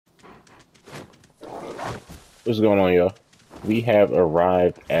What's going on, y'all? We have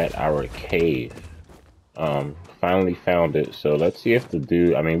arrived at our cave. Finally found it. So let's see if the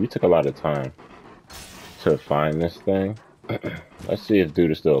dude. I mean, we took a lot of time to find this thing. Let's see if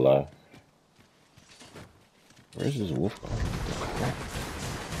dude is still alive. Where's this wolf going? What the crap?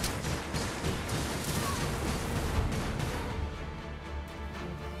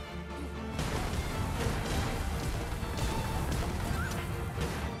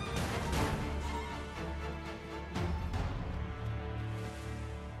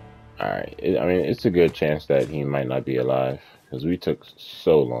 All right. I mean, it's a good chance that he might not be alive because we took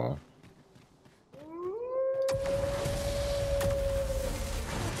so long. Every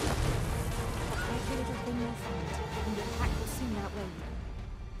little thing you find, and your pack will soon outweigh you.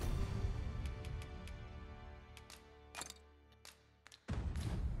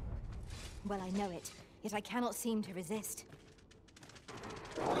 Well, I know it, yet I cannot seem to resist.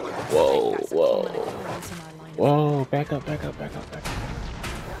 Whoa, That's a whoa, common occurrence in our line of whoa! work. Back up, back up, back up, back up.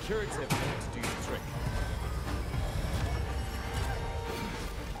 Curative to do the trick.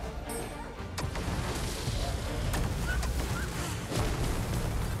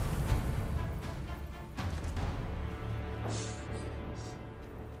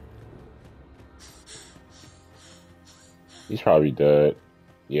 He's probably dead.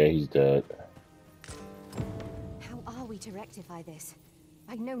 Yeah, he's dead. How are we to rectify this?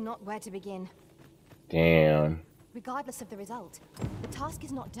 I know not where to begin. Damn. Regardless of the result, the task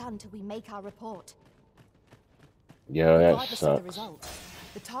is not done till we make our report. Yo, that Regardless of the sucks. result,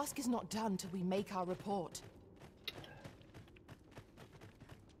 the task is not done till we make our report.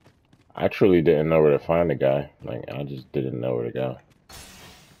 I truly didn't know where to find the guy. Like, I just didn't know where to go.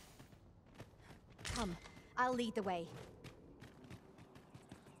 Come, I'll lead the way.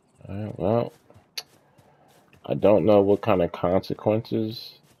 Alright, well, I don't know what kind of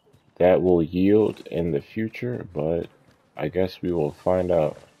consequences that will yield in the future, but I guess we will find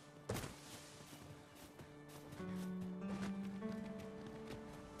out.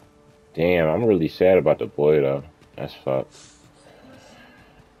 Damn, I'm really sad about the boy though. That's fucked.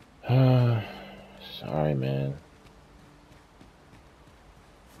 Sorry, man.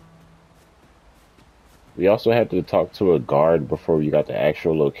 We also had to talk to a guard before we got the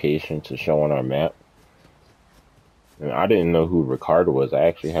actual location to show on our map. And I didn't know who Ricardo was. I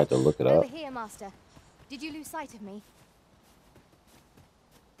actually had to look it Over up. here, Master. Did you lose sight of me?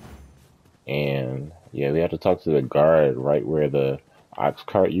 And yeah, we had to talk to the guard right where the ox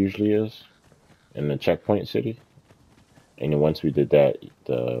cart usually is in the checkpoint city. And then once we did that,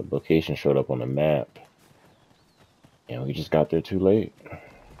 the location showed up on the map. And we just got there too late.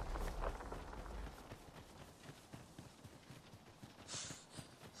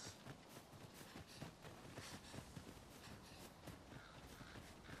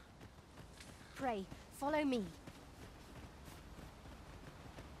 Pray, follow me.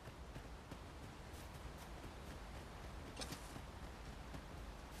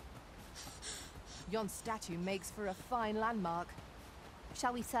 Yon statue makes for a fine landmark.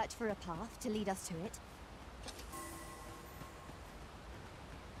 Shall we search for a path to lead us to it?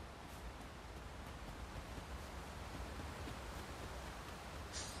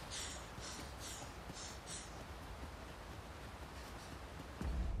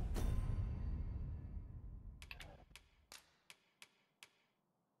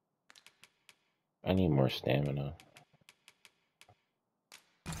 I need more stamina.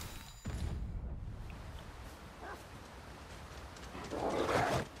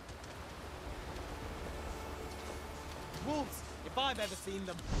 Wolves, if I've ever seen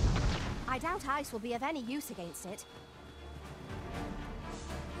them. I doubt ice will be of any use against it.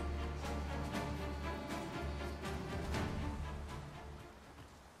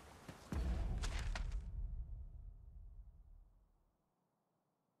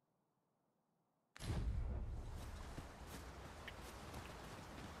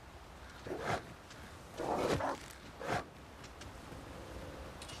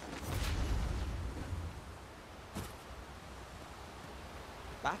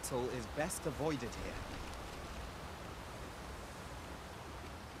 Battle is best avoided here.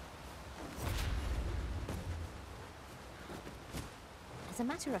 As a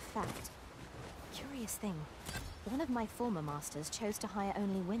matter of fact, curious thing. One of my former masters chose to hire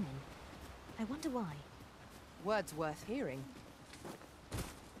only women. I wonder why. Words worth hearing.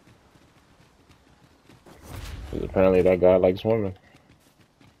 'Cause apparently that guy likes women.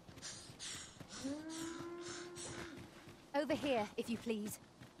 Over here, if you please.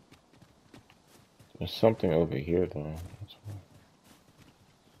 There's something over here though. That's why.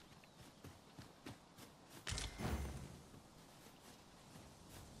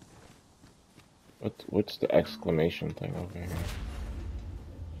 What's the exclamation thing over here?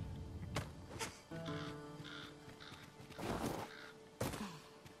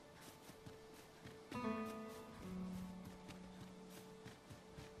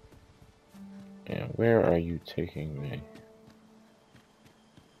 Yeah, where are you taking me?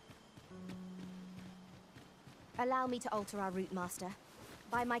 Allow me to alter our route, Master.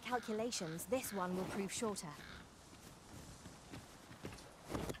 By my calculations, this one will prove shorter.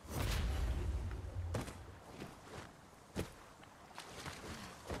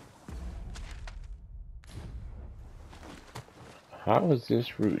 How is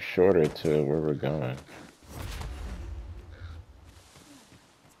this route shorter to where we're going?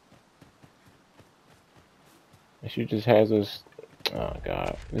 And she just has us. Oh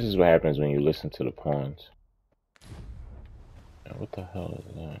god, this is what happens when you listen to the pawns. Now, what the hell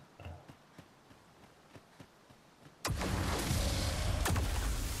is that?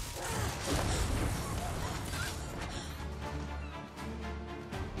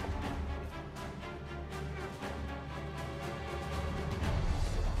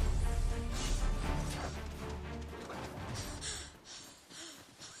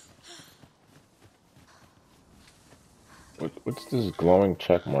 What's this glowing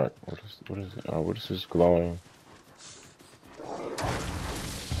check mark? What is it? Oh, what is this glowing?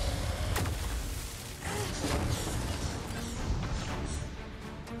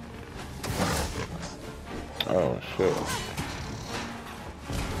 Oh shit.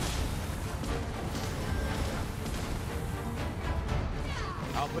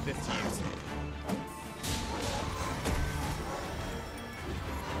 I'll put this to use.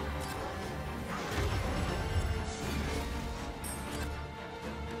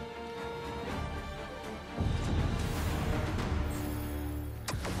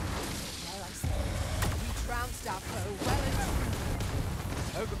 We trounced our foe well and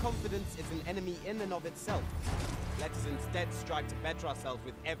truly. Overconfidence is an enemy in and of itself. Let us instead strive to better ourselves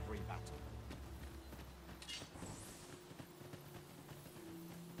with every battle.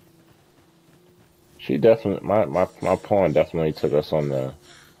 She definitely, my pawn definitely took us on the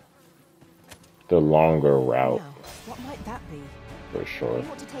longer route Now, what might that be? for sure. We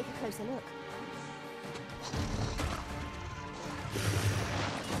ought to take a closer look.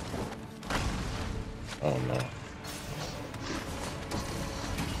 Oh no.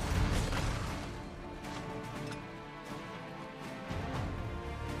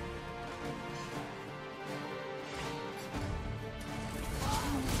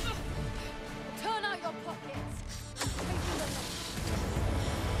 Turn out your pockets.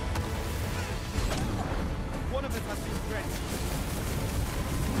 One of us has been drenched.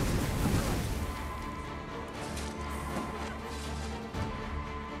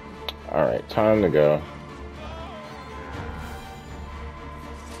 Alright, time to go.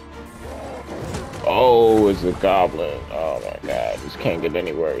 Oh, it's a goblin. Oh my god, this can't get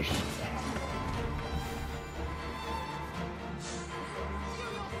any worse.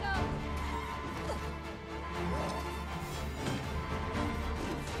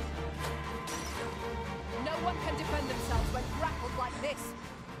 No one can defend themselves when grappled like this.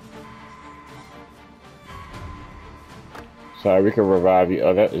 Sorry, we can revive you.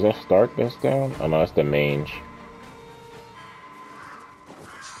 Oh, is that Stark that's down? Oh no, that's the mange.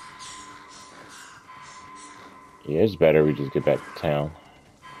 Yeah, it's better we just get back to town.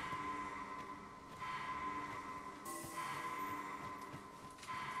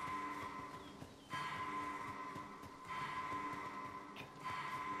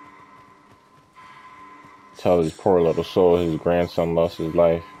 Tell his poor little soul his grandson lost his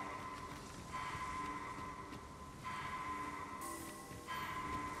life.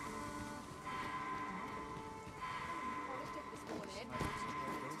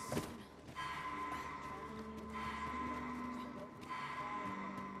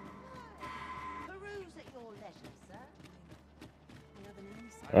 Peruse at your leisure, sir.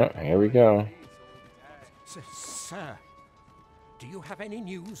 Oh, here we go. Sir, do you have any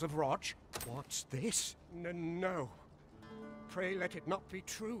news of Rog? What's this? No. Pray let it not be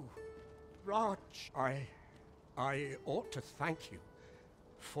true. Rog, I ought to thank you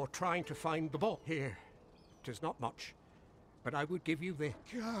for trying to find the ball. Here, 'tis not much, but I would give you the...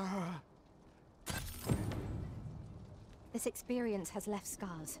 This experience has left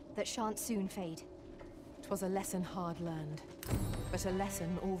scars that shan't soon fade. 'Twas a lesson hard learned, but a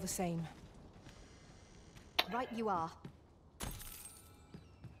lesson all the same. Right you are.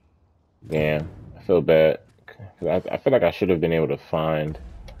 Damn, I feel bad. 'Cause I feel like I should have been able to find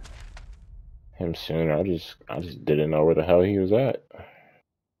him sooner. I just didn't know where the hell he was at.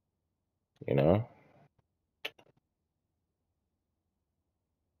 You know?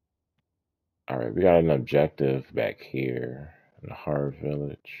 Alright, we got an objective back here in the Hard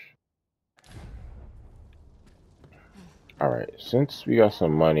Village. Alright, since we got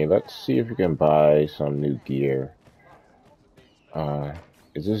some money, let's see if we can buy some new gear.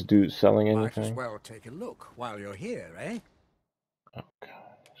 Is this dude selling Might as anything? well take a look while you're here, eh? Okay,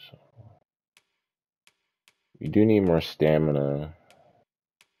 so we do need more stamina.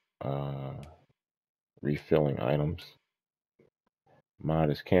 Refilling items.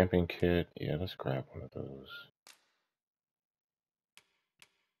 Modest camping kit. Yeah, let's grab one of those.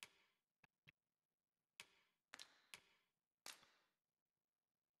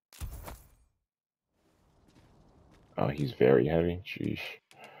 Oh, he's very heavy. Sheesh.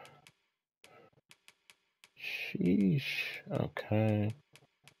 Sheesh. Okay.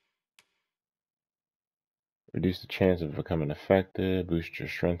 Reduce the chance of becoming affected. Boost your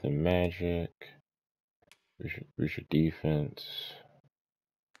strength and magic. Boost your defense.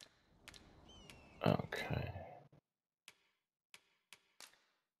 Okay.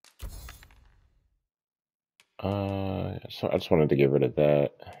 So I just wanted to get rid of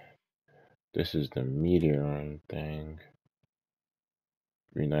that. This is the meteor thing.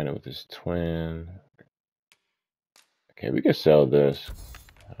 Reunite it with his twin. Okay, we can sell this.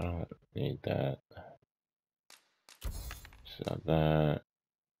 I don't need that. Sell that.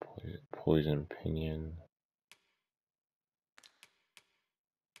 Poison pinion.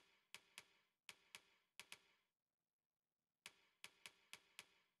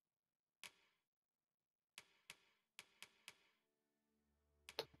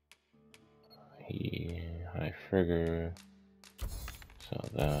 High Frigger. Sell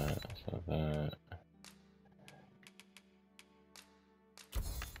that. Sell that.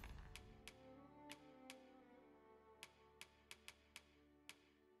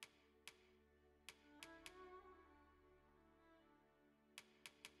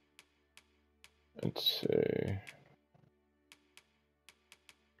 Let's see.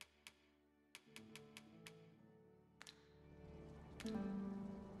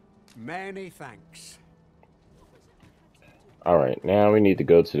 Many thanks. Alright, now we need to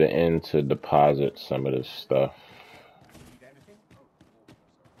go to the inn to deposit some of this stuff.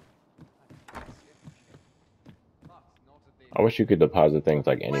 I wish you could deposit things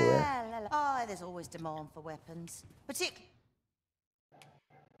like anywhere. Well, there's always demand for weapons.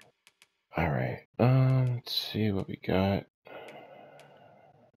 Alright, let's see what we got.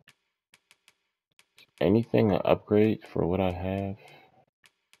 Anything to upgrade for what I have?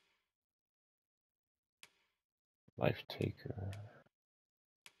 Life Taker.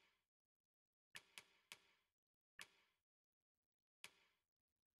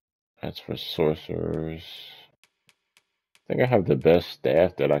 That's for sorcerers. I think I have the best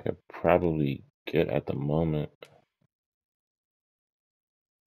staff that I could probably get at the moment.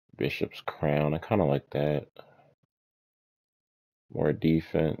 Bishop's Crown. I kind of like that. More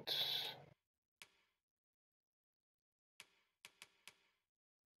defense.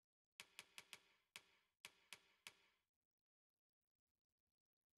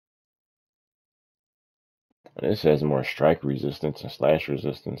 This has more strike resistance and slash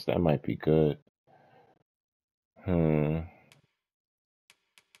resistance. That might be good.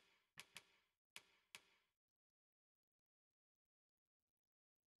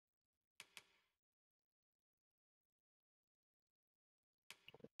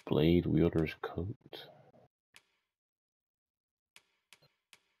 Blade Wielder's Coat.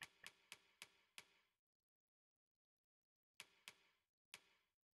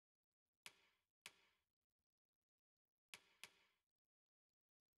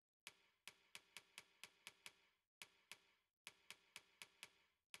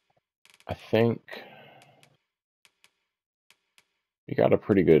 I think we got a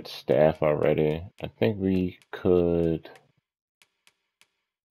pretty good staff already. I think we could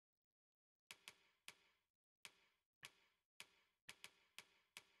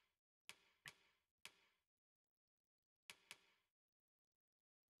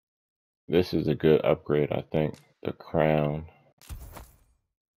this is a good upgrade, I think. The crown.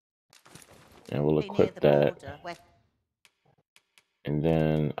 And we'll equip that. And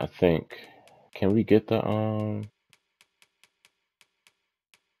then I think, can we get the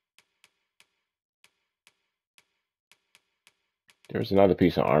there's another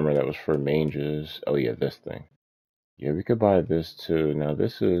piece of armor that was for mages. Oh yeah, this thing. Yeah, we could buy this too. Now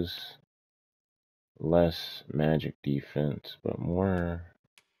this is less magic defense, but more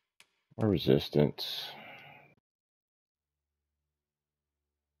resistance.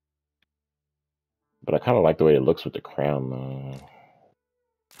 But I kind of like the way it looks with the crown though.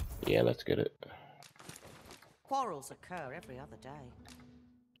 Yeah, let's get it. Quarrels occur every other day.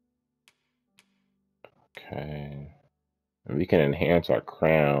 Okay. And we can enhance our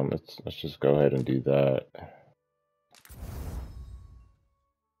crown. Let's just go ahead and do that.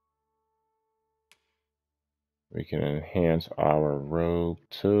 We can enhance our robe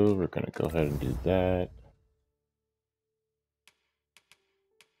too. We're gonna go ahead and do that.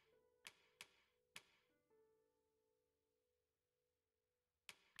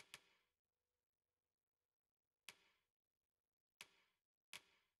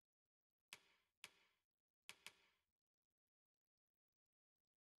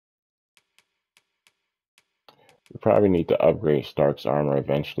 We probably need to upgrade Stark's armor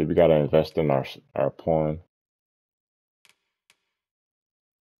eventually. We gotta invest in our pawn.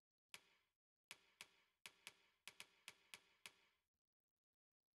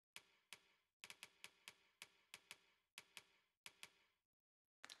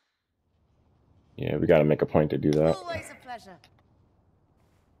 Yeah, we gotta make a point to do that. Always a pleasure.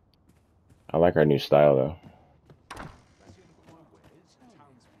 I like our new style though.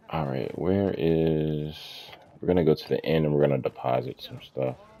 Alright, where is... We're gonna go to the inn and we're gonna deposit some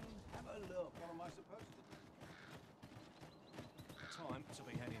stuff. Time to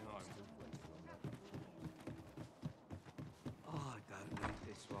be heading home. Oh, I don't need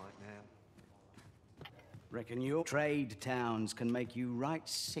this right now. Reckon your trade towns can make you right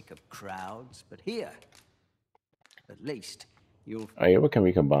sick of crowds, but here, at least, you'll Oh yeah, what can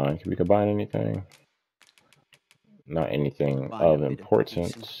we combine? Can we combine anything? Not anything find of a bit of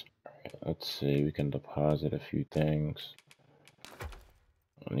importance. Alright, let's see, we can deposit a few things.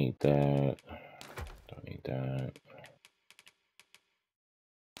 Don't need that. Don't need that.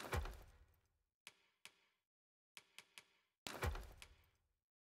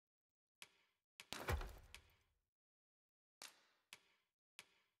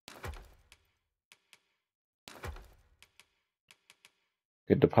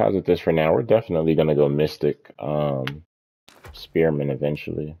 Could deposit this for now. We're definitely gonna go Mystic Spearman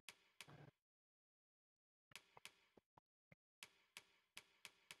eventually.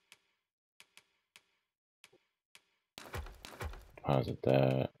 Deposit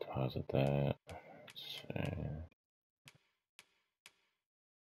that, deposit that. Let's see.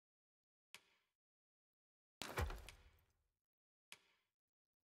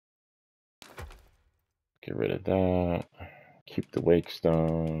 Get rid of that. Keep the Wake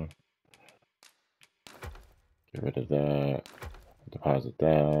Stone. Get rid of that. Deposit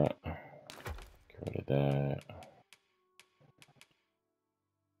that. Get rid of that.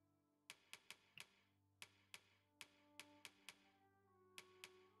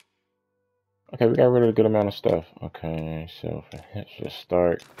 Okay, we got rid of a good amount of stuff. Okay, so let's just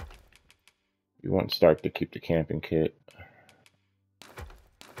start. We want Stark to keep the camping kit.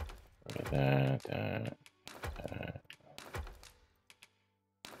 Rid of that.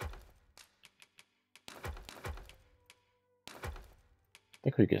 I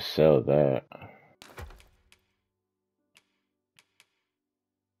think we could sell that.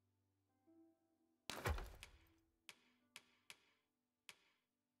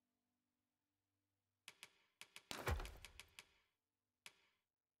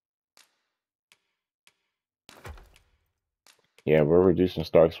 Yeah, we're reducing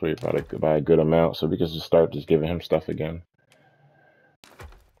Stark's weight by a good amount, so we can just start just giving him stuff again.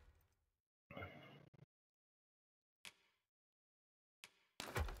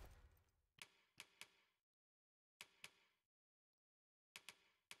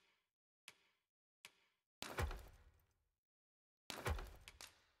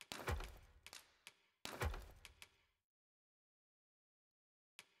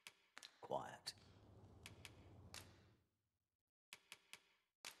 quiet.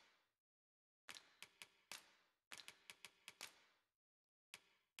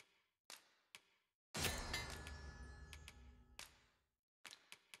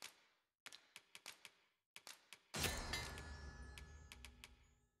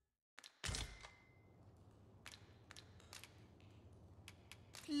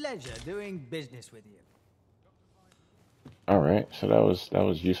 Pleasure doing business with you. All right, so that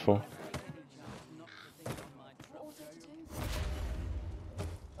was useful.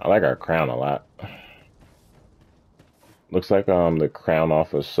 I like our crown a lot. Looks like the crown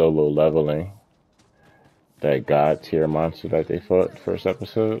offers solo leveling. That god tier monster that they fought first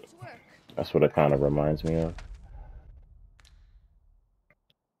episode. That's what it kind of reminds me of.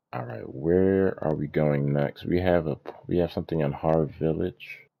 All right, where are we going next? We have something in Harv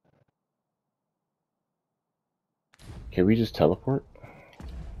Village. Can we just teleport?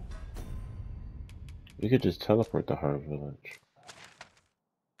 We could just teleport to Harv Village.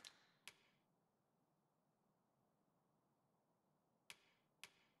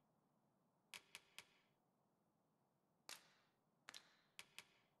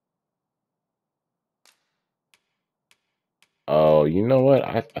 Oh, you know what?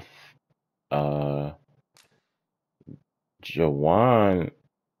 Jawan,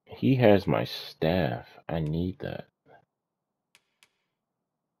 he has my staff. I need that.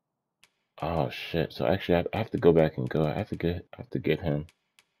 Oh shit! So actually, I have to go back and go. I have to get him.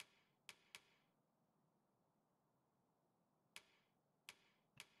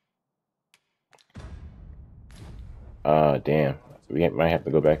 Damn. We might have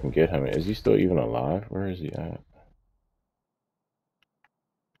to go back and get him. Is he still even alive? Where is he at?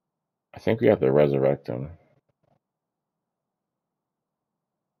 I think we have to resurrect him.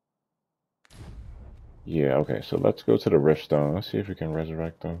 Yeah, okay, so let's go to the Riftstone. Let's see if we can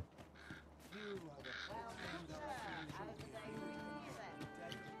resurrect him.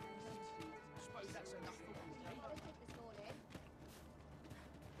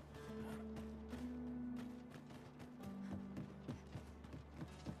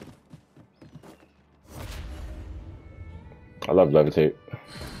 I love levitate.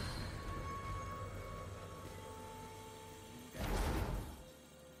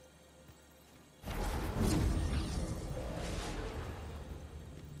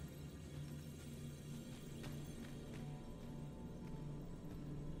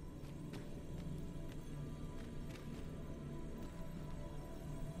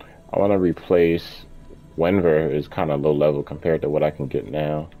 I want to replace Wenver is kind of low level compared to what I can get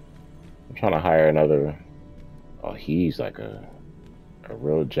now. I'm trying to hire another. Oh, he's like a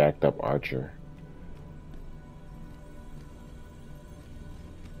real jacked up archer.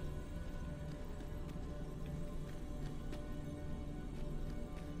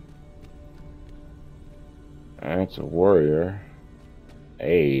 That's a warrior.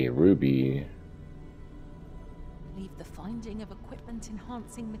 Hey, Ruby. Leave the finding of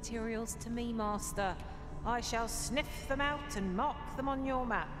equipment-enhancing materials to me, Master. I shall sniff them out and mark them on your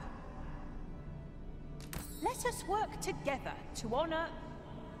map. Let us work together to honor...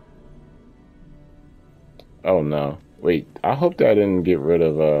 Oh no. Wait, I hope that didn't get rid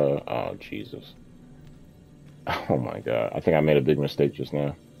of, oh Jesus. Oh my god. I think I made a big mistake just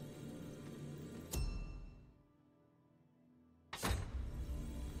now.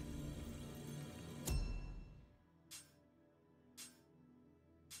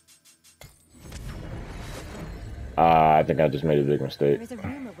 I think I just made a big mistake. There is a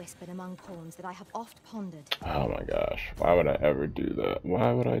rumor whispered among pawns that I have oft pondered. Oh my gosh. Why would I ever do that?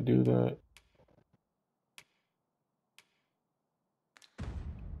 Why would I do that?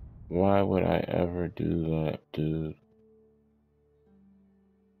 Why would I ever do that, dude?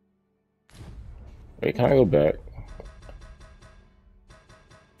 Wait, can I go back?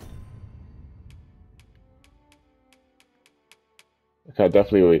 I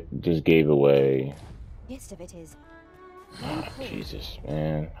definitely just gave away. Gist of it is, Oh, Jesus,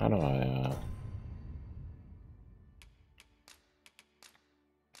 man. How do I,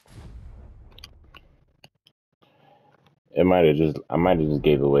 I might have just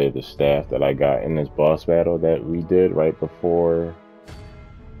gave away the staff that I got in this boss battle that we did right before.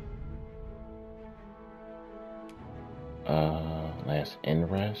 Last end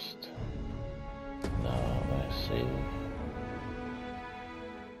rest? No, last save.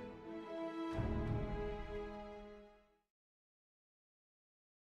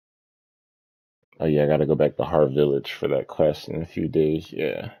 Oh yeah, I gotta go back to Heart Village for that quest in a few days,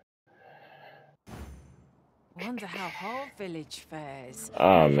 yeah. Wonder how Heart Village fares.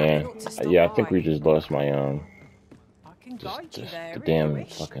 Oh Maybe man. we ought to stop Yeah, I think by. we just lost my, I can guide you just there the if you damn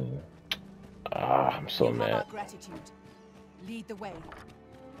wish. fucking, I'm so You have mad. our gratitude. Lead the way.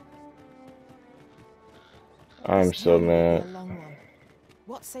 I'm This so journey will mad. be a long one.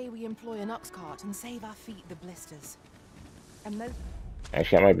 What say we employ an ox cart and save our feet the blisters? a most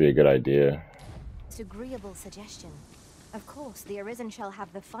Actually, that might be a good idea. agreeable suggestion. Of course, the Arisen shall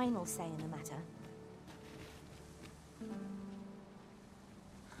have the final say in the matter.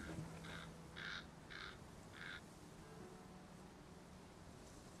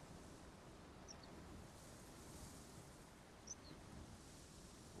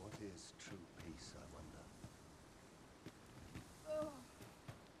 What is true peace, I wonder?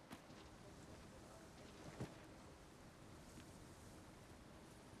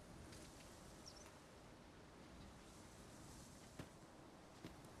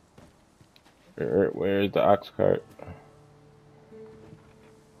 Where's the ox cart?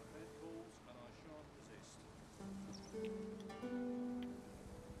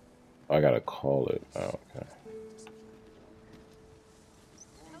 I gotta call it. Oh, okay.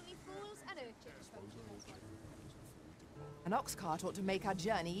 An ox cart ought to make our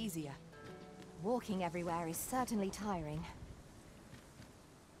journey easier. Walking everywhere is certainly tiring.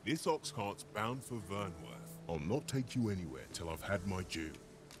 This ox cart's bound for Vernworth. I'll not take you anywhere till I've had my due.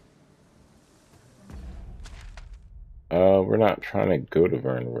 We're not trying to go to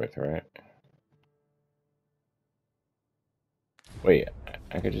Vernworth, right? Wait,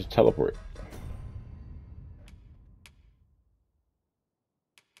 I could just teleport.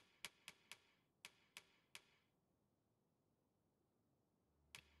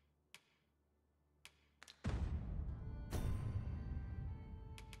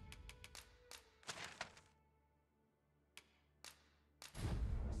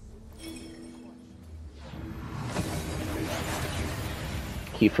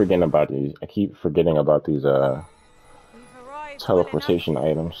 Keep forgetting about these. I keep forgetting about these We've arrived teleportation well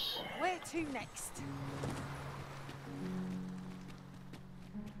enough. items. Where to next? Do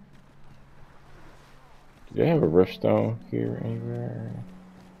they have a riftstone here anywhere?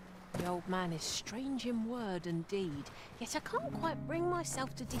 The old man is strange in word and deed, yet I can't quite bring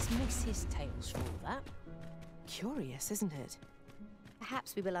myself to dismiss his tales for all that. Curious, isn't it?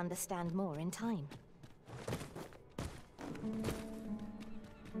 Perhaps we will understand more in time.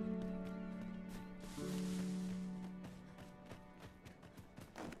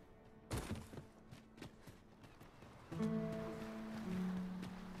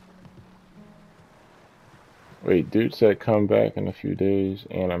 Wait, dude said come back in a few days,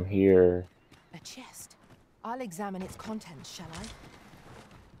 and I'm here. A chest. I'll examine its contents, shall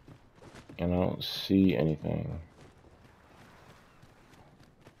I? And I don't see anything.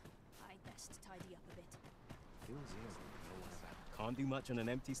 I'd best tidy up a bit. Can't do much on an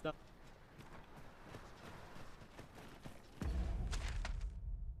empty stomach.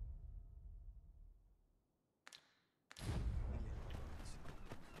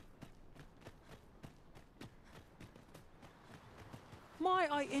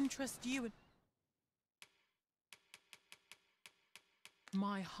 Might I interest you in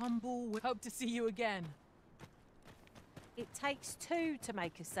my humble hope to see you again. It takes two to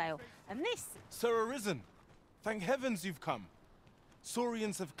make a sale, and this... Sir Arisen, thank heavens you've come.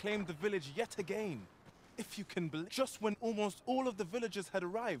 Saurians have claimed the village yet again. If you can believe, just when almost all of the villagers had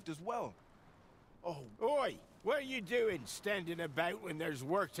arrived as well. Oh, oi! What are you doing, standing about when there's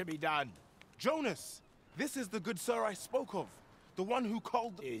work to be done? Jonas, this is the good sir I spoke of. The one who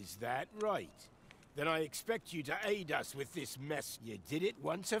called... Is that right? Then I expect you to aid us with this mess. You did it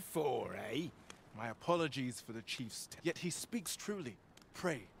once afore, eh? My apologies for the chief's... Yet he speaks truly.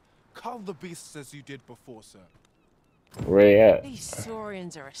 Pray, cull the beasts as you did before, sir. Where you at? These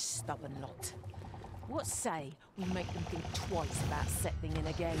Saurians are a stubborn lot. What say we make them think twice about settling in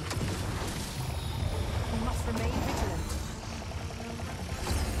again? We must remain vigilant.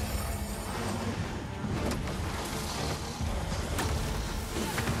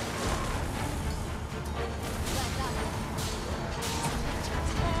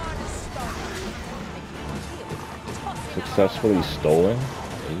 Successfully stolen?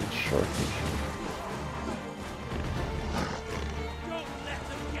 Age shortage.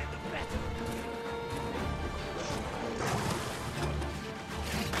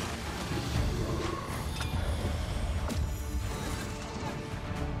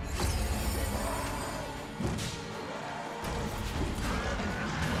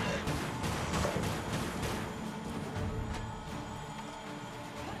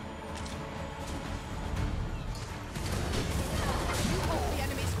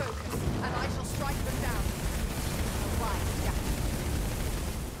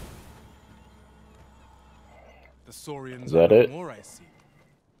 Saurians Is that are no it? more, I see.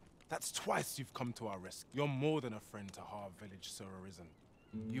 That's twice you've come to our rescue. You're more than a friend to Har Village, Sir Arisen.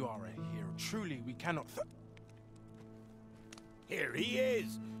 You are a hero. Truly, we cannot... Here he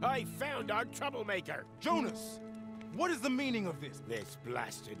is! I found our troublemaker! Jonas! What is the meaning of this? This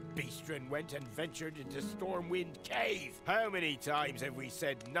blasted beastren went and ventured into Stormwind Cave. How many times have we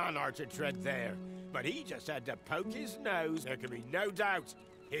said none are to tread there? But he just had to poke his nose. There can be no doubt.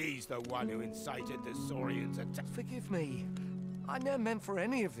 He's the one who incited the Saurians' attack. Forgive me. I never meant for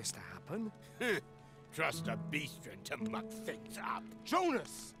any of this to happen. Trust a beastren to muck things up.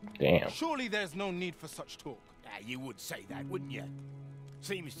 Jonas! Damn. Surely there's no need for such talk. You would say that, wouldn't you?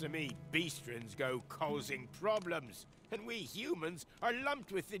 Seems to me beastrens go causing problems, and we humans are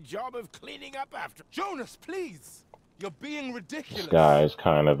lumped with the job of cleaning up after. Jonas, please! You're being ridiculous. This guy's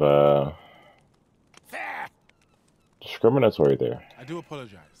kind of, There! discriminatory there. I do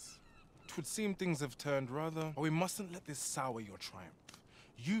apologize. It would seem things have turned rather... We mustn't let this sour your triumph.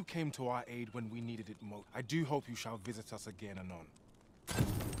 You came to our aid when we needed it most. I do hope you shall visit us again anon. A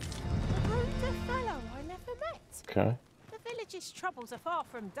brutal fellow I never met. Okay. The village's troubles are far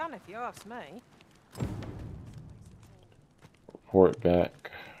from done, if you ask me. Report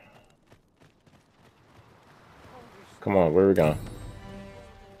back. Come on, where are we going?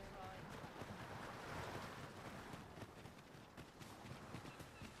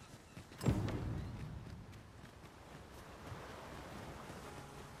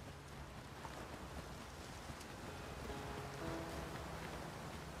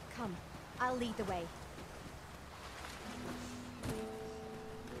 Come, I'll lead the way.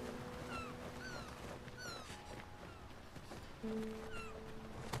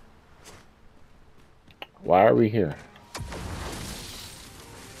 Why are we here?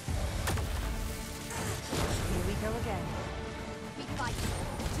 Here we go again. We fight.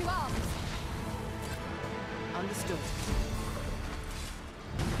 To arms. Understood.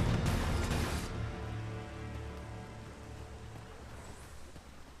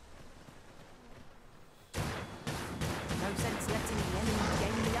 No sense letting the enemy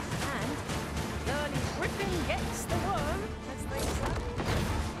gain the upper hand. The early griffin gets the worm, as they say.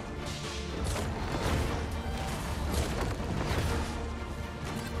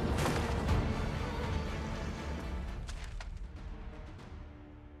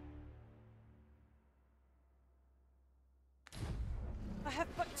 I have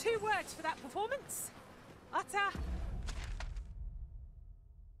but 2 words for that performance. Utter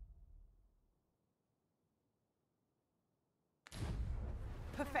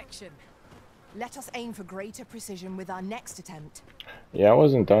perfection. Let us aim for greater precision with our next attempt. Yeah, I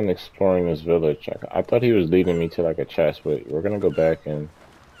wasn't done exploring this village. I thought he was leading me to like a chest, but we're gonna go back and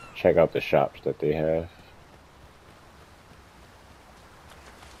check out the shops that they have.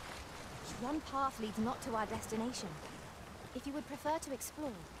 One path leads not to our destination. If you would prefer to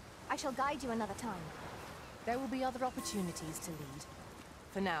explore, I shall guide you another time. There will be other opportunities to lead.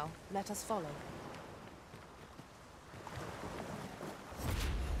 For now, let us follow.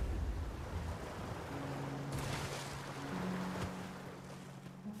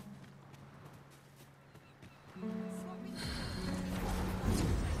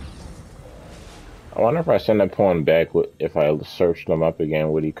 I wonder if I send that pawn back, if I search them up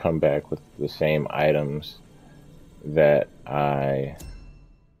again, would he come back with the same items that I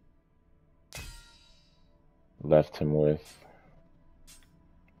left him with?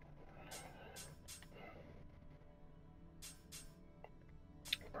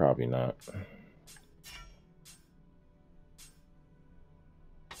 Probably not.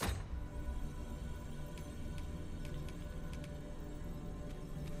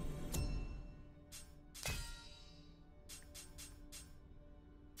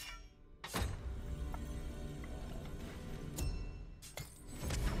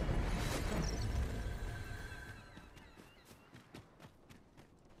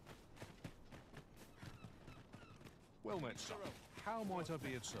 Well met, son. How might I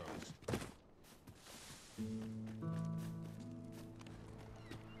be of service?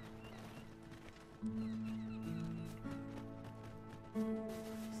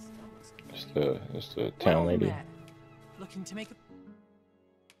 It's the town lady. Met. Looking to make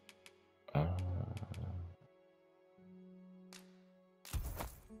a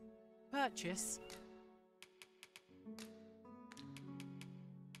purchase.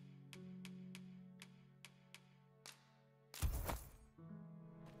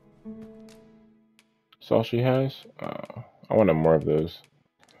 That's all she has? I wanted more of those.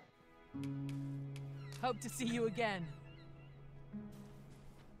 Hope to see you again.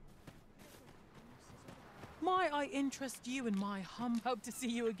 Might I interest you in my hope to see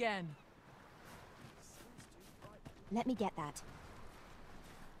you again. Let me get that.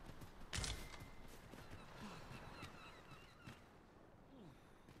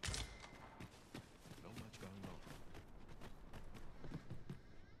 Not much going on.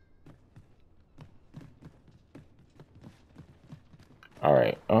 All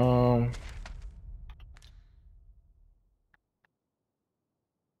right.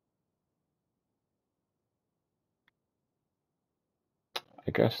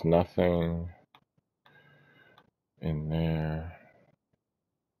 I guess nothing in there.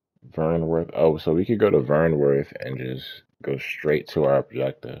 Vernworth. Oh, so we could go to Vernworth and just go straight to our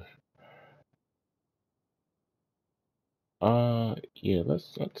objective. Yeah,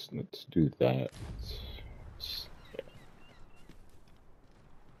 let's do that.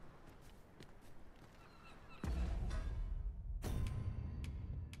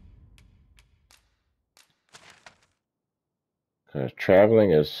 Cause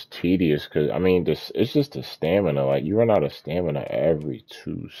traveling is tedious. Cause I mean, it's just the stamina. Like you run out of stamina every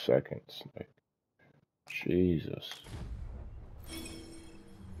 2 seconds. Like, Jesus.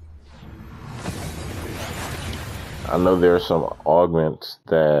 I know there are some augments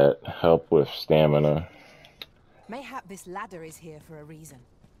that help with stamina. Mayhap this ladder is here for a reason.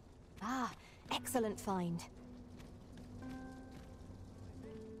 Ah, excellent find.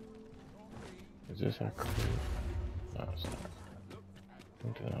 Is this our clue? No, it's not.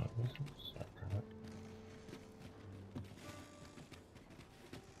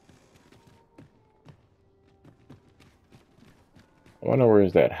 I wonder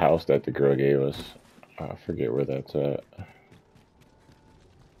where's that house that the girl gave us. I forget where that's at.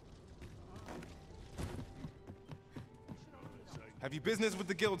 Have you business with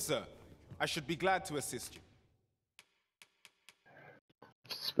the guild, sir? I should be glad to assist you.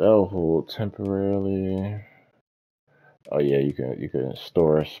 Spell hold temporarily. Oh yeah, you can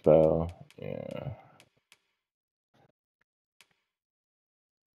store a spell. Yeah.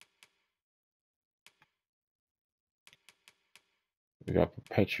 We got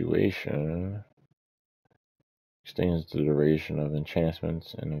perpetuation. Extends the duration of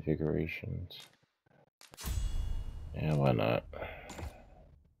enchantments and invigorations. Yeah, why not?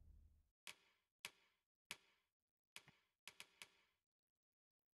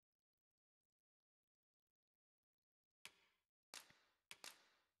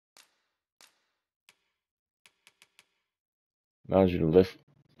 Allows you to lift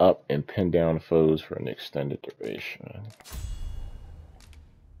up and pin down foes for an extended duration.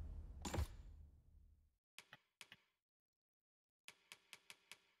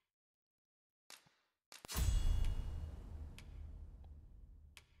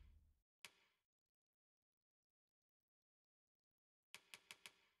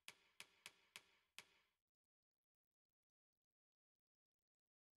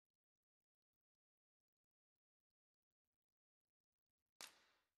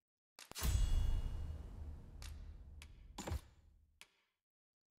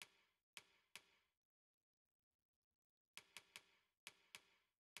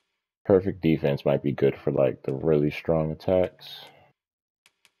 Perfect defense might be good for like the really strong attacks.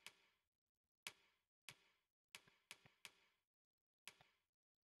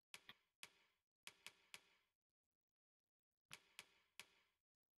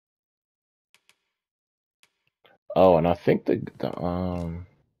 Oh, and I think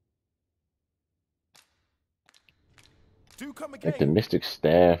like the Mystic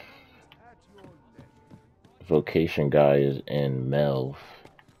Staff vocation guy is in Melv.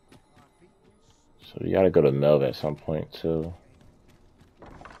 So you gotta go to Melv at some point too.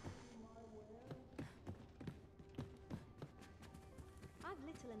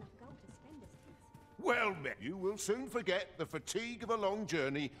 Well met. You will soon forget the fatigue of a long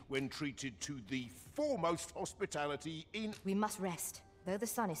journey when treated to the foremost hospitality in... We must rest, though the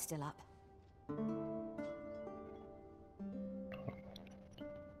sun is still up.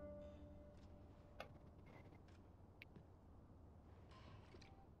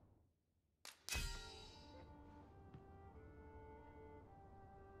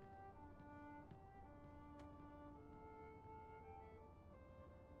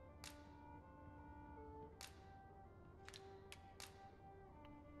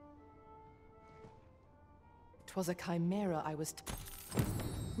 Twas a chimera I was...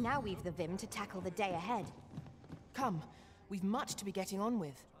 Now we've the vim to tackle the day ahead. Come, we've much to be getting on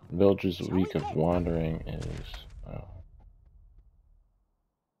with. Villagers' week of wandering is...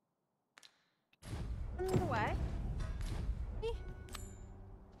 Underway.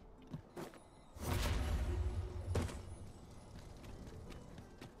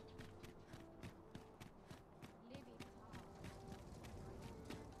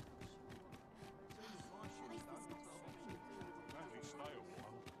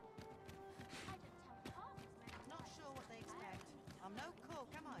 Not sure what they expect. I'm no cook,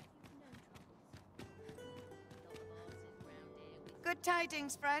 am I? Good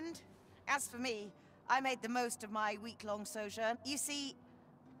tidings, friend. As for me, I made the most of my week-long sojourn. You see,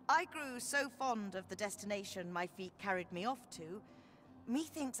 I grew so fond of the destination my feet carried me off to,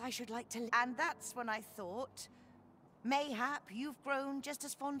 methinks I should like to... And that's when I thought, mayhap you've grown just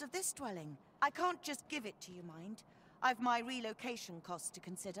as fond of this dwelling. I can't just give it to you, mind. I've my relocation costs to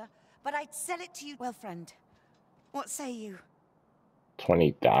consider, but I'd sell it to you... Well, friend, what say you?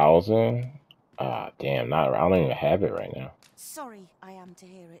 20,000? Ah, damn, I don't even have it right now. Sorry I am to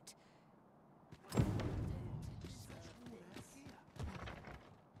hear it.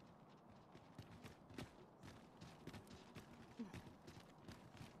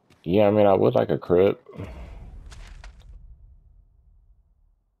 Yeah, I mean, I would like a crib.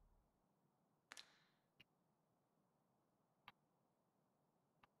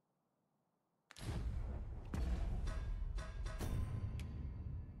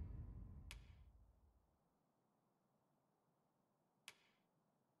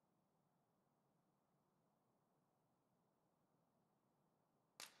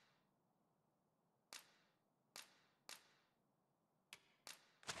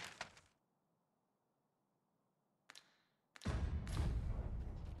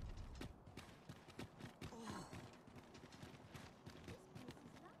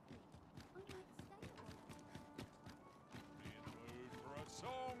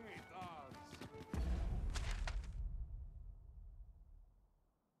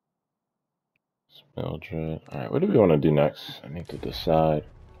 Mildred. Alright, what do we want to do next? I need to decide.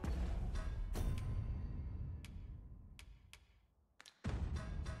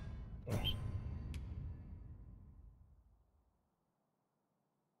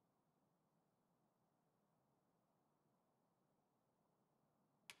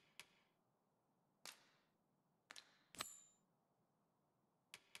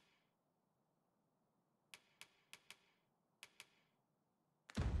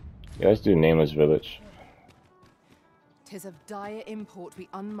 Yeah, let's do Nameless Village. 'Tis of dire import we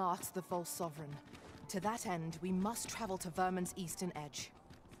unmasked the false sovereign. To that end, we must travel to Vermin's eastern edge.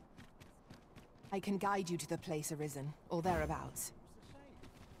 I can guide you to the place arisen, or thereabouts.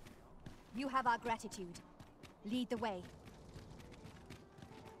 You have our gratitude. Lead the way.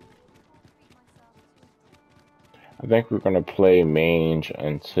 I think we're gonna play Mage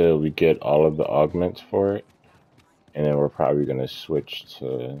until we get all of the augments for it. And then we're probably gonna switch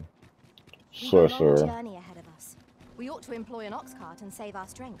to Sorcerer. We've a long journey ahead of us. We ought to employ an ox cart and save our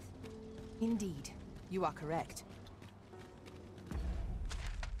strength. Indeed, you are correct.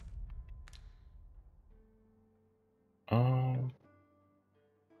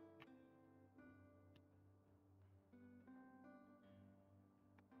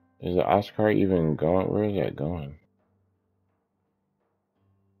 Is the ox cart even going? Where is that going?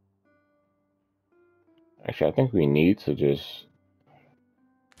 Actually, I think we need to just...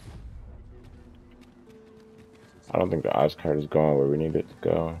 I don't think the ox cart is going where we need it to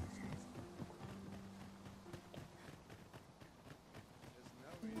go.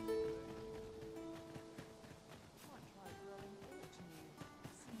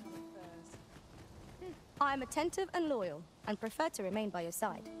 I am attentive and loyal, and prefer to remain by your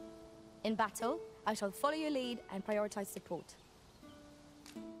side. In battle, I shall follow your lead and prioritize support.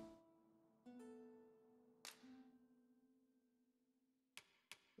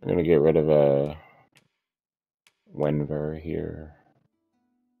 I'm gonna get rid of Wenver here.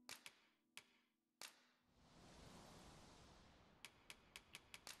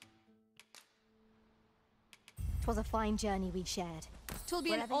 'Twas a fine journey we shared. 'Twill be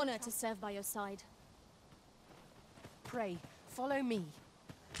an Wherever you honor come. to serve by your side. Pray, follow me.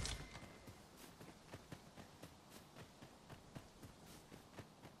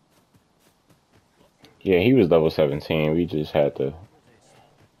 Yeah, he was level 17. We just had to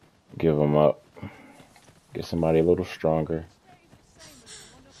give him up. Get somebody a little stronger.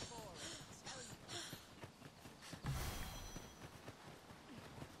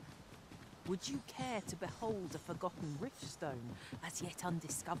 Would you care to behold a forgotten riftstone, as yet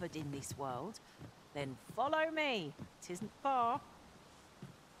undiscovered in this world? Then follow me. 'Tisn't far.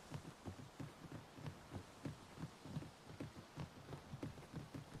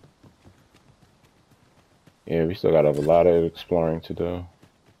 Yeah, we still got a lot of exploring to do.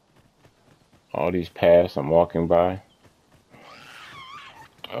 All these paths I'm walking by.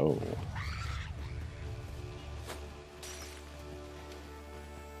 Oh.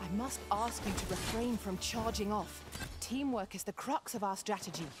 I must ask you to refrain from charging off. Teamwork is the crux of our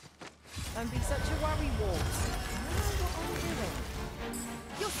strategy. Don't be such a worrywart. I know what I'm doing.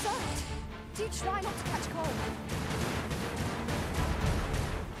 You're soaked! Do try not to catch cold.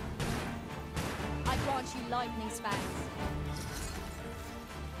 I grant you lightning spells.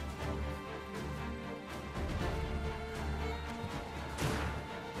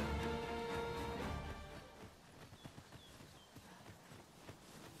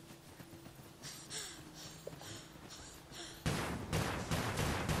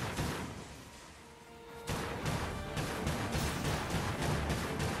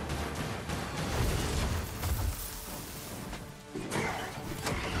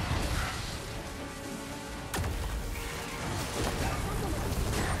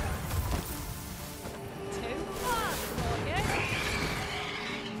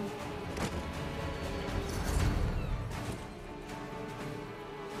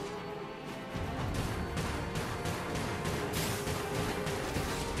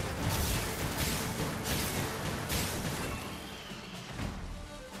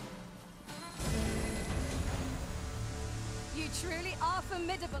 Truly are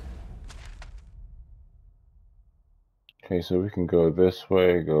formidable. Okay, so we can go this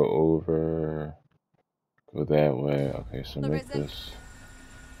way, go over, go that way. Okay, so make this.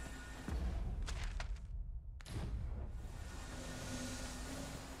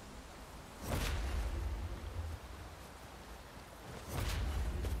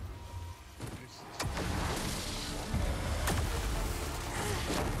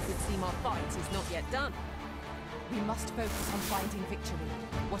 Could seem our fight is not yet done. We must focus on finding victory,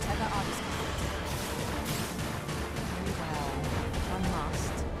 whatever our discomfort. Very well, one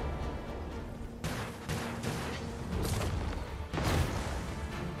must.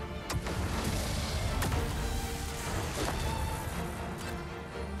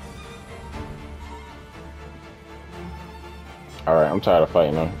 Alright, I'm tired of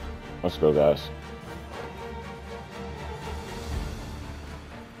fighting them. Let's go, guys.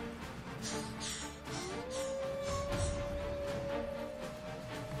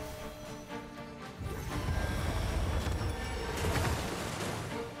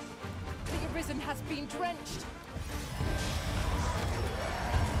 The Arisen has been drenched.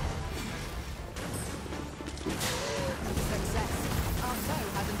 Success. Our foe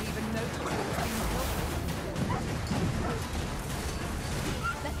hasn't even noticed what's been built.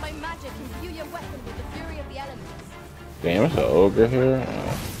 Let my magic imbue your weapon with the fury of the elements. Damn, it's an ogre here.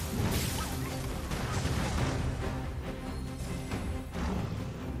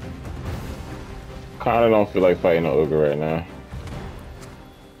 Kinda don't feel like fighting an ogre right now.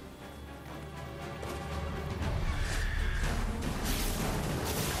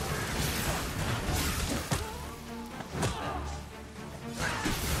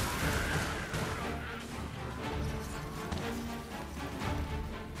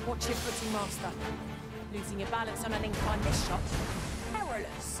 Watch your footing, Master. Losing your balance on an incline this shot.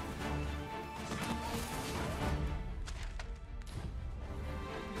 Perilous.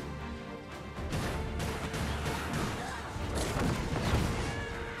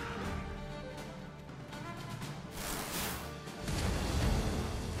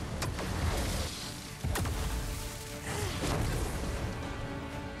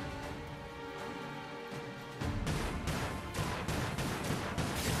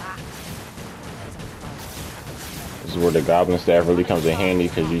 This is where the goblin staff really comes in handy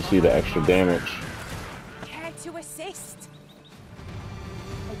because you see the extra damage. Care to assist?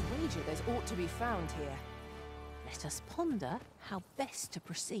 I'd wager there's aught to be found here. Let us ponder how best to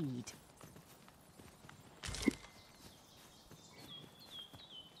proceed.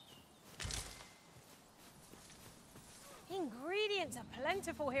 Ingredients are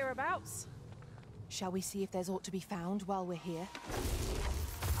plentiful hereabouts. Shall we see if there's aught to be found while we're here?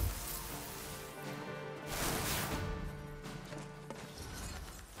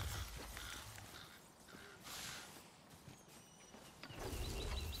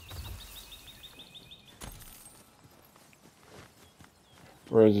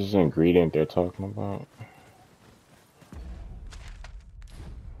 Where is this ingredient they're talking about?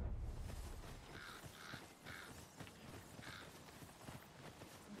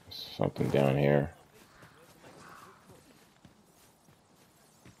 Something down here.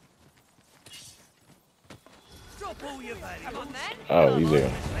 Oh, these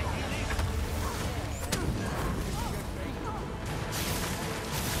are.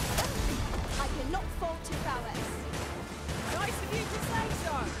 I cannot fault your prowess. Nice of you to say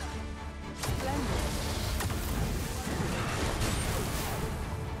so.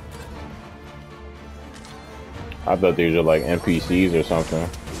 I thought these were like NPCs or something.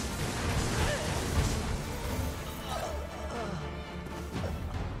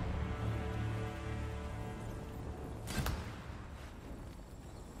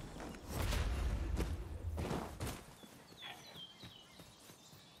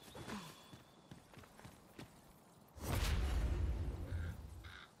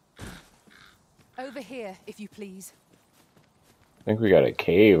 Over here, if you please. I think we got a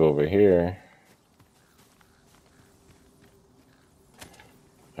cave over here.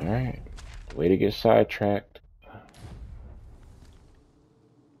 Alright. Way to get sidetracked.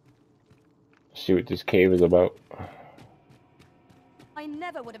 See what this cave is about. I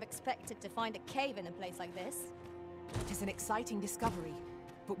never would have expected to find a cave in a place like this. It is an exciting discovery,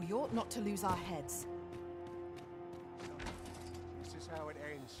 but we ought not to lose our heads. This is how it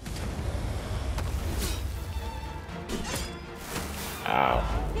ends. Ow.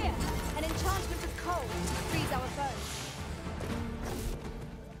 Here, an enchantment of cold to freeze our foes.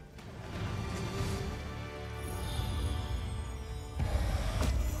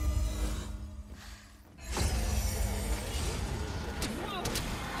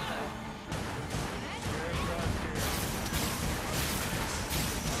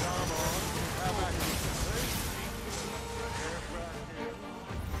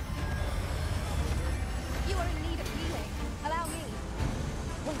 You are in need of healing. Allow me.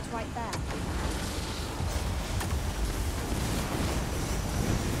 Wait right there.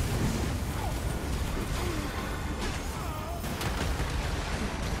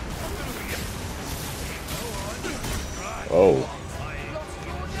 Oh.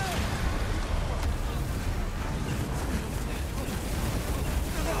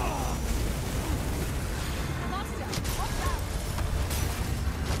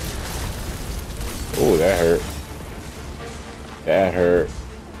 Oh, that hurt. That hurt.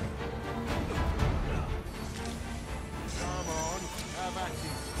 Come on, have at it.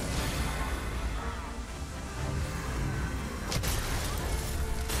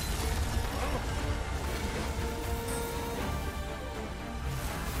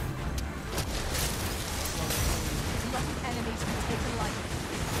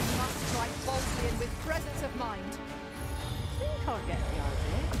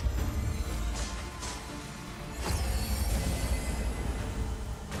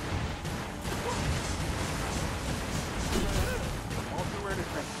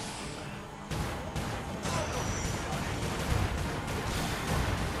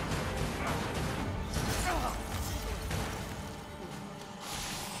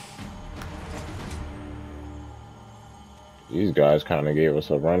 These guys kind of gave us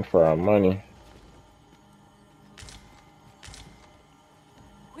a run for our money.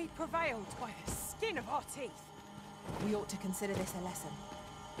 We prevailed by the skin of our teeth. We ought to consider this a lesson.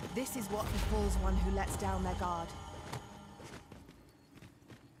 This is what befalls one who lets down their guard.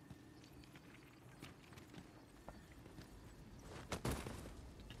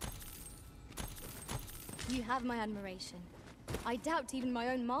 You have my admiration. I doubt even my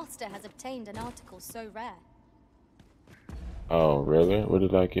own master has obtained an article so rare. Oh, really? What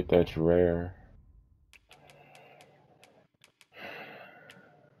did I get that's rare?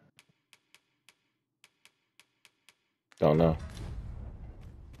 Don't know.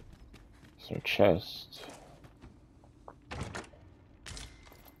 Some chest.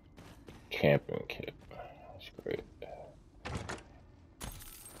 Camping kit. That's great.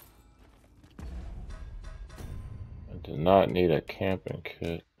 I do not need a camping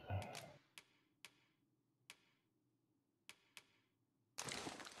kit.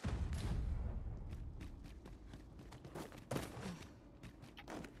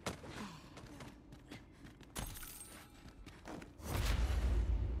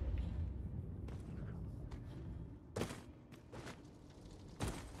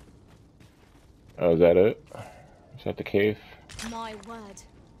 Oh, is that it? Is that the cave? My word.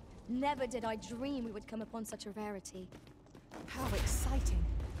 Never did I dream we would come upon such a rarity. How exciting.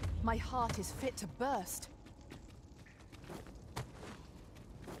 My heart is fit to burst.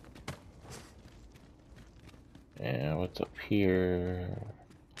 And what's up here?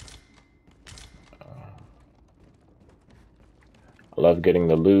 I love getting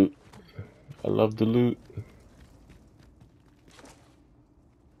the loot. I love the loot.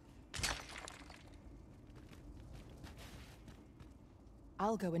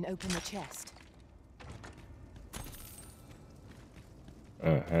 I'll go and open the chest.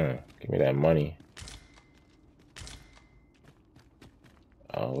 Give me that money.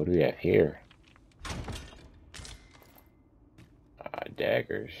 Oh, what do we have here?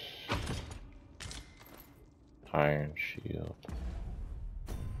 Daggers. Iron shield.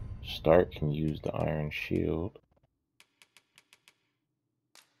 Stark can use the iron shield.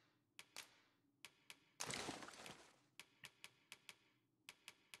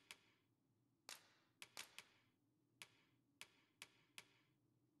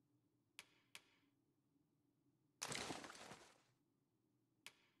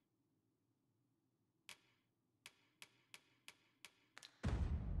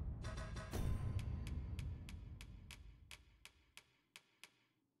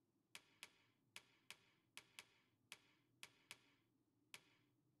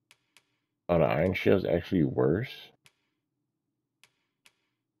 Oh, the iron shield's actually worse?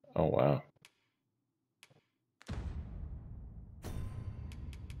 Oh, wow.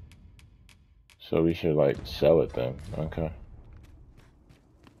 So we should, like, sell it then. Okay.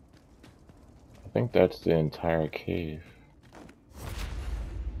 I think that's the entire cave.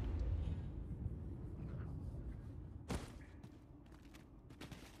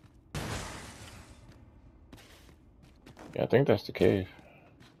 Yeah, I think that's the cave.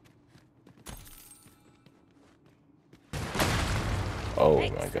 Oh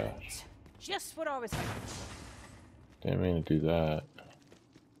my gosh. Just what I was thinking. Didn't mean to do that.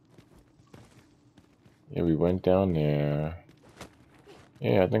 Yeah, we went down there.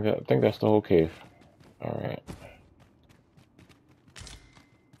 Yeah, I think that's the whole cave. All right.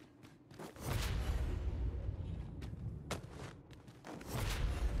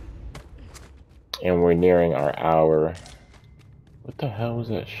 And we're nearing our hour. What the hell was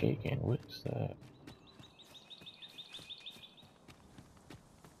that shaking? What is that?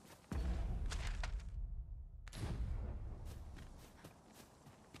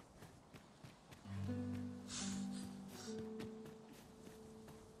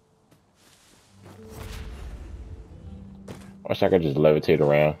 Wish I could just levitate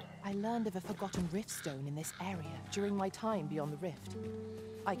around. I learned of a forgotten rift stone in this area during my time beyond the rift.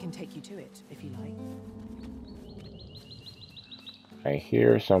 I can take you to it, if you like. I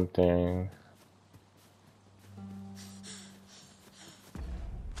hear something.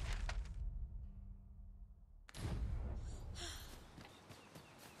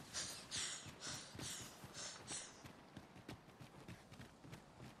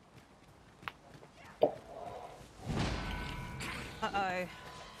 Uh-oh.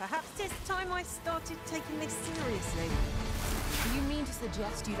 Perhaps it's time I started taking this seriously. Do you mean to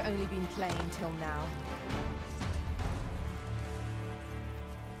suggest you've only been playing till now?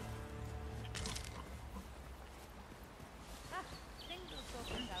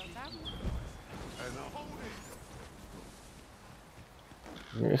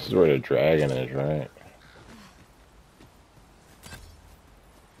 This is where the dragon is, right?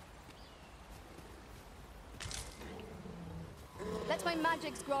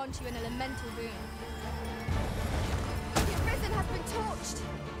 magics grant you an elemental boon. The Arisen has been torched!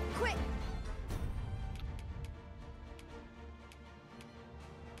 Quick!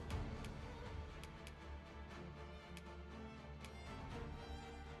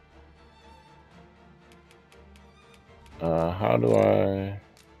 How do I...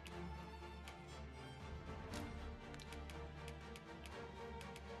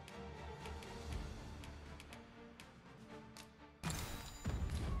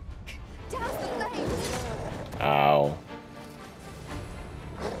 Douse the flames! Ow.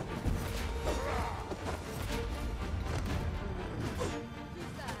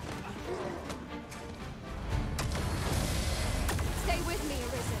 Stay with me,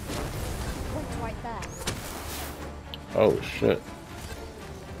 Arisen. Point right there. Oh shit.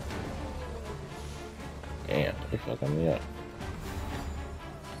 Damn, they fucking me up.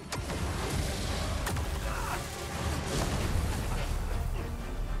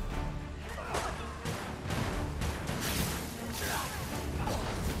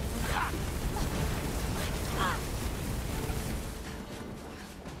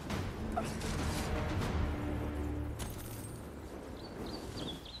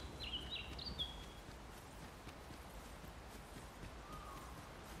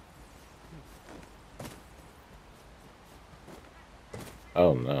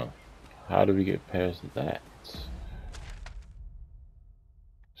 Oh no. How do we get past that?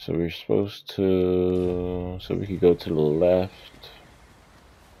 So we're supposed to... So we could go to the left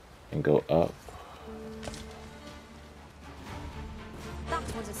and go up. That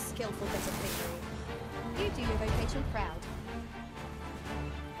was a skillful bit of victory. You do your vocation proud.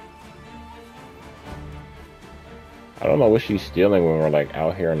 I don't know what she's stealing when we're like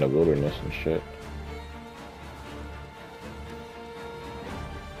out here in the wilderness and shit.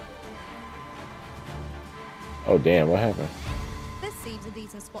 Oh damn, what happened? This seems a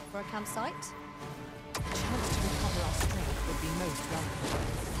decent spot for a campsite. A chance to recover our strength would be most welcome.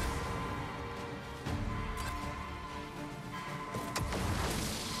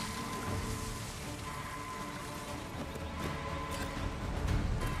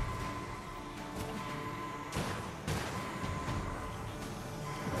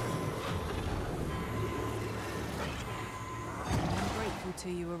 I'm grateful to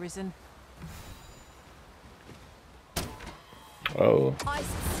you, Arisen. Oh. I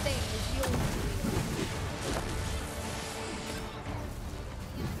sustain is your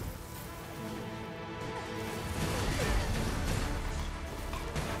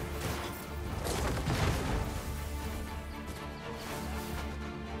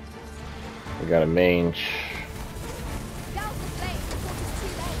We got a mange. douse the flame before it's too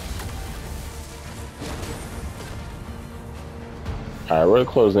late. Alright, we're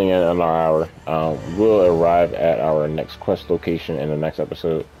closing in on our hour. We'll arrive at our next quest location in the next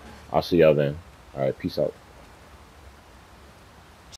episode. I'll see y'all then. Alright, peace out.